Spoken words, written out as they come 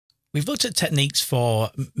We've looked at techniques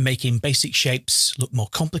for making basic shapes look more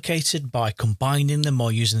complicated by combining them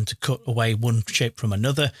or using them to cut away one shape from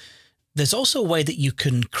another. There's also a way that you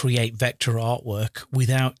can create vector artwork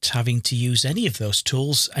without having to use any of those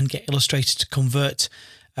tools and get Illustrator to convert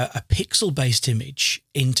a pixel-based image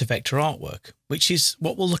into vector artwork, which is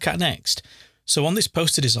what we'll look at next. So on this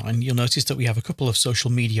poster design, you'll notice that we have a couple of social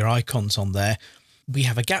media icons on there. We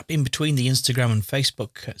have a gap in between the Instagram and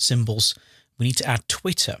Facebook symbols. We need to add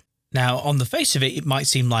Twitter. Now, on the face of it, it might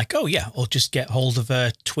seem like, oh yeah, I'll just get hold of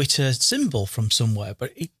a Twitter symbol from somewhere,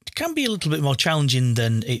 but it can be a little bit more challenging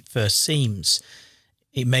than it first seems.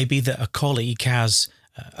 It may be that a colleague has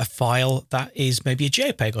a file that is maybe a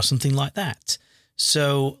JPEG or something like that.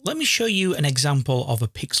 So let me show you an example of a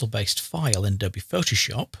pixel-based file in Adobe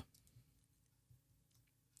Photoshop.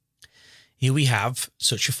 Here we have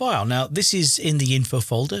such a file. Now, this is in the info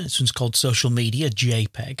folder. This one's called Social Media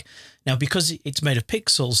JPEG. Now, because it's made of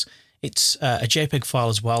pixels, it's a JPEG file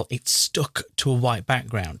as well. It's stuck to a white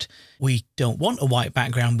background. We don't want a white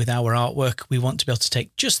background with our artwork. We want to be able to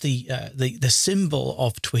take just the symbol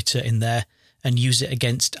of Twitter in there and use it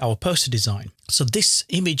against our poster design. So this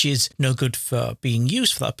image is no good for being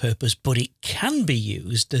used for that purpose, but it can be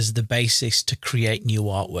used as the basis to create new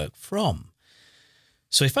artwork from.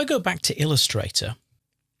 So if I go back to Illustrator,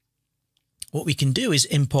 what we can do is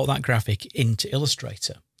import that graphic into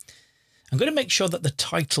Illustrator. I'm going to make sure that the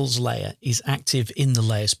titles layer is active in the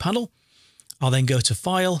layers panel. I'll then go to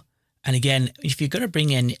File. And again, if you're going to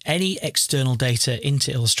bring in any external data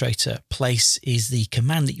into Illustrator, Place is the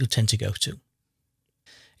command that you'll tend to go to.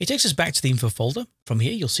 It takes us back to the info folder. From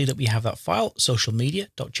here, you'll see that we have that file,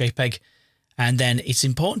 socialmedia.jpg. And then it's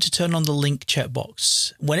important to turn on the link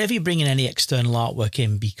checkbox whenever you bring in any external artwork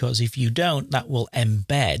in, because if you don't, that will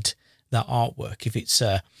embed that artwork. If it's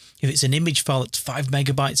an image file that's 5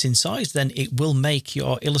 megabytes in size, then it will make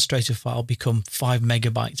your Illustrator file become 5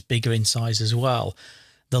 megabytes bigger in size as well.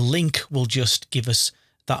 The link will just give us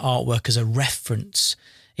that artwork as a reference.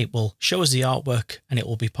 It will show us the artwork and it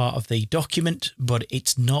will be part of the document, but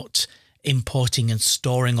it's not importing and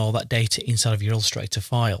storing all that data inside of your Illustrator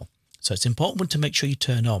file. So it's important to make sure you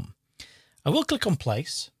turn on. I will click on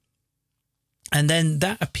Place, and then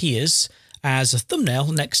that appears as a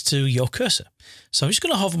thumbnail next to your cursor. So I'm just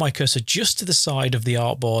going to hover my cursor just to the side of the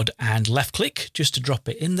artboard and left click just to drop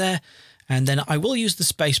it in there. And then I will use the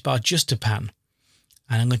space bar just to pan.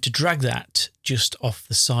 And I'm going to drag that just off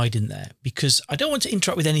the side in there because I don't want to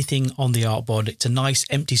interact with anything on the artboard. It's a nice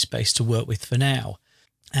empty space to work with for now.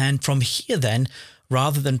 And from here then,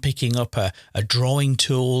 rather than picking up a drawing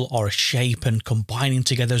tool or a shape and combining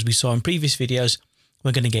together as we saw in previous videos,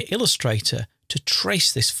 we're going to get Illustrator to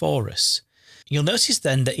trace this for us. You'll notice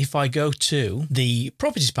then that if I go to the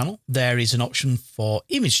Properties panel, there is an option for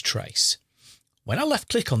Image Trace. When I left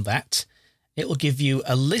click on that, it will give you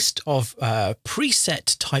a list of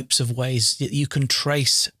preset types of ways that you can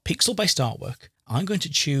trace pixel-based artwork. I'm going to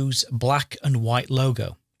choose black and white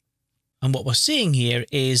logo. And what we're seeing here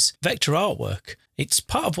is vector artwork. It's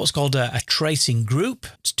part of what's called a tracing group.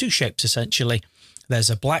 It's two shapes essentially.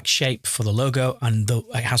 There's a black shape for the logo and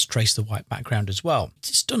it has traced the white background as well.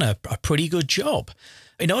 It's done a pretty good job.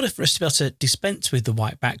 In order for us to be able to dispense with the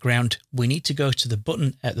white background, we need to go to the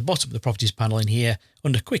button at the bottom of the Properties panel in here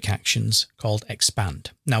under Quick Actions called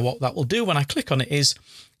Expand. Now what that will do when I click on it is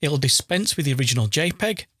it'll dispense with the original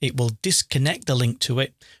JPEG, it will disconnect the link to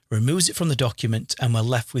it, removes it from the document, and we're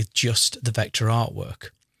left with just the vector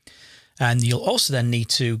artwork. And you'll also then need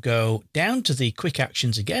to go down to the Quick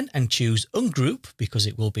Actions again and choose Ungroup because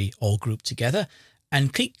it will be all grouped together,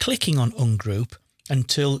 and keep clicking on Ungroup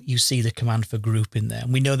until you see the command for group in there.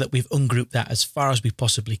 And we know that we've ungrouped that as far as we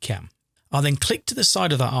possibly can. I'll then click to the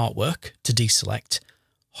side of that artwork to deselect,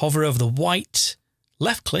 hover over the white,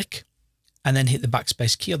 left click, and then hit the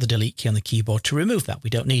backspace key or the delete key on the keyboard to remove that. We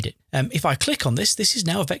don't need it. If I click on this, this is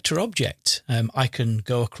now a vector object. I can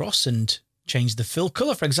go across and change the fill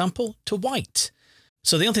color, for example, to white.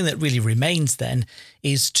 So the only thing that really remains then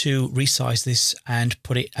is to resize this and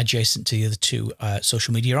put it adjacent to the other two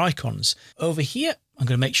social media icons. Over here, I'm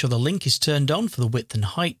going to make sure the link is turned on for the width and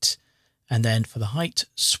height. And then for the height,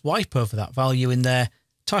 swipe over that value in there,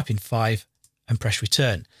 type in 5 and press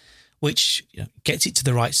return, which gets it to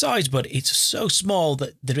the right size, but it's so small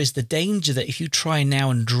that there is the danger that if you try now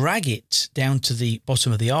and drag it down to the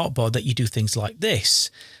bottom of the artboard that you do things like this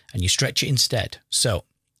and you stretch it instead. So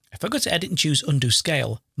if I go to Edit and choose Undo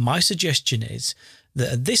Scale, my suggestion is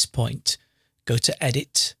that at this point, go to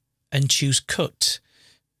Edit and choose Cut.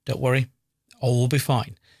 Don't worry, all will be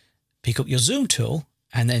fine. Pick up your Zoom tool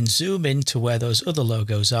and then zoom in to where those other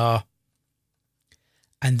logos are,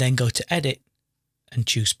 and then go to Edit and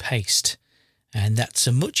choose paste. And that's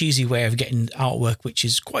a much easier way of getting artwork, which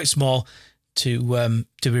is quite small, to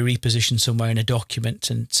be repositioned somewhere in a document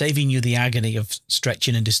and saving you the agony of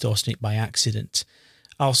stretching and distorting it by accident.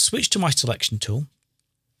 I'll switch to my selection tool.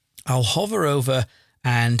 I'll hover over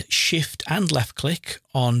and shift and left click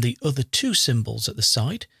on the other two symbols at the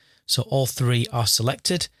side. So all three are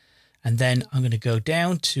selected. And then I'm going to go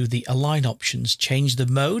down to the align options, change the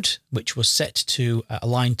mode, which was set to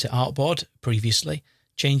align to artboard previously,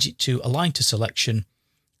 change it to align to selection,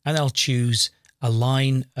 and I'll choose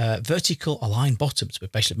align vertical, align bottoms,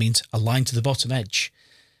 which basically means align to the bottom edge.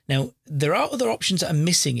 Now, there are other options that are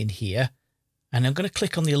missing in here, and I'm going to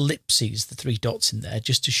click on the ellipses, the three dots in there,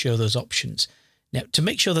 just to show those options. Now, to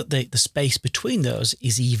make sure that the space between those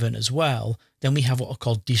is even as well, then we have what are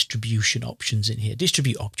called distribution options in here,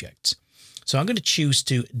 distribute objects. So I'm going to choose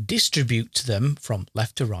to distribute them from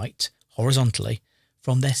left to right, horizontally,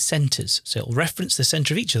 from their centers. So it'll reference the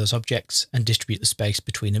center of each of those objects and distribute the space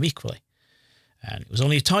between them equally. And it was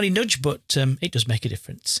only a tiny nudge, but it does make a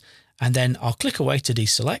difference. And then I'll click away to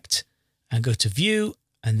deselect and go to View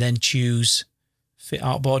and then choose Fit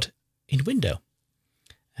Artboard in Window.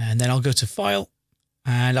 And then I'll go to File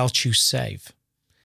and I'll choose Save.